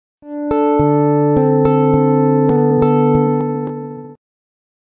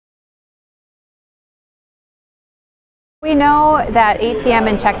we know that ATM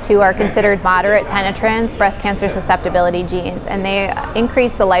and CHEK2 are considered moderate penetrance breast cancer susceptibility genes, and they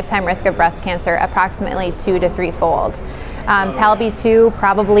increase the lifetime risk of breast cancer approximately 2 to 3-fold. PALB2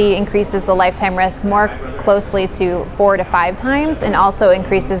 probably increases the lifetime risk more closely to 4 to 5 times, and also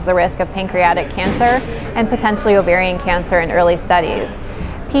increases the risk of pancreatic cancer and potentially ovarian cancer in early studies.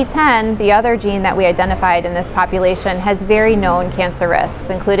 PTEN, the other gene that we identified in this population, has very known cancer risks,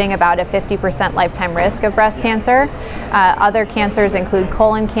 including about a 50% lifetime risk of breast cancer. Other cancers include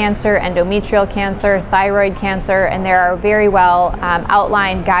colon cancer, endometrial cancer, thyroid cancer, and there are very well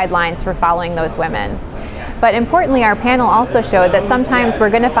outlined guidelines for following those women. But importantly, our panel also showed that sometimes we're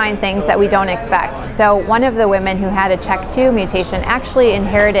going to find things that we don't expect. So one of the women who had a CHEK2 mutation actually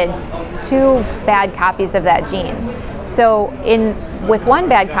inherited 2 bad copies of that gene. So with one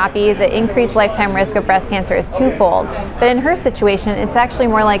bad copy, the increased lifetime risk of breast cancer is 2-fold. But in her situation, it's actually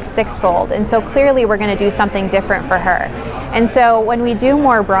more like 6-fold. And so clearly we're going to do something different for her. And so when we do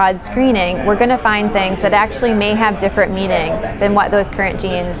more broad screening, we're going to find things that actually may have different meaning than what those current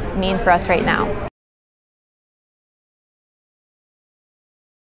genes mean for us right now.